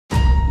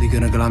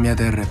Dicono che la mia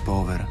terra è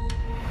povera.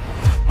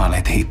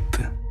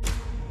 Maledetta.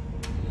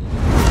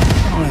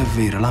 Non è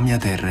vero, la mia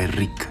terra è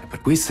ricca.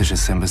 Per questo c'è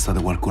sempre stato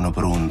qualcuno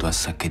pronto a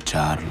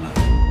saccheggiarla.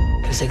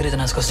 Il segreto è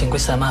nascosto in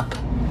questa mappa.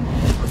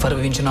 Puoi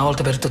farvi vincere una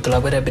volta per tutte la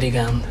guerra ai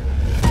Briganti.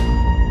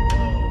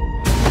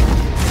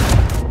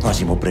 Ma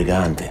siamo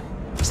Briganti.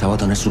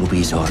 Stavolta nessuno per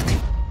i sordi.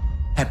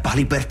 È per la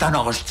libertà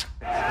nostra.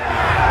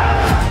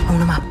 Ho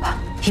una mappa.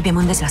 I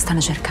piemontesi la stanno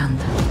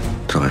cercando.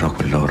 Troverò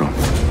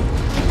quell'oro.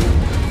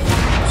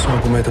 So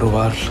come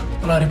trovarlo.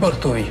 La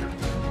riporto io.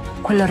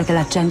 Quell'oro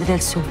della gente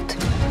del sud.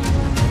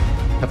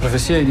 La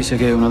profezia dice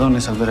che una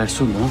donna salverà il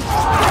sud, no?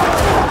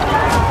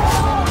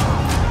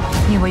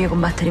 Io voglio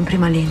combattere in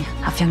prima linea,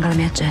 a fianco alla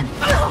mia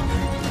gente.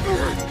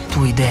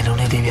 Tu idee non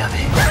ne devi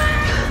avere.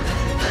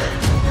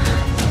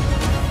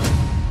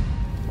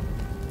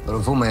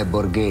 Profumo è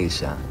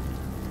borghese.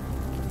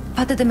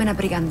 Fatemi una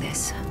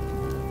brigandessa.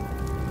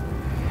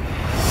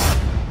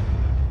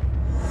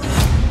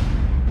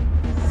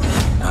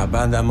 La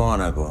banda a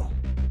Monaco.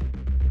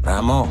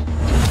 Ramo,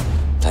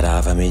 sarà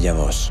la famiglia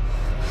vostra.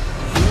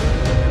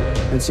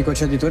 Il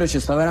psicoceditore ci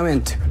sta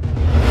veramente.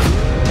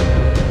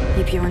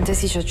 I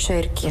piemontesi ci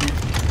cerchiano.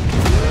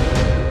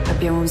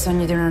 Abbiamo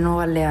bisogno di una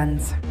nuova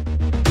alleanza.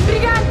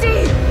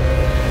 Briganti!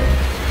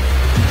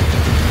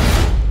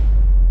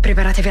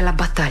 Preparatevi alla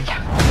battaglia.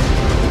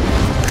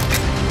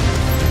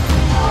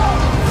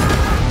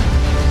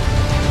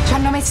 Ci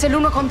hanno messo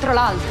l'uno contro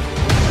l'altro.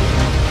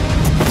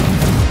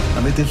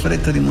 Avete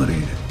fretta di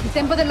morire. Il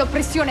tempo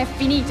dell'oppressione è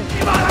finito.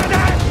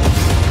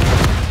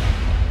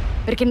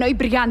 Perché noi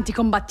briganti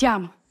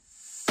combattiamo.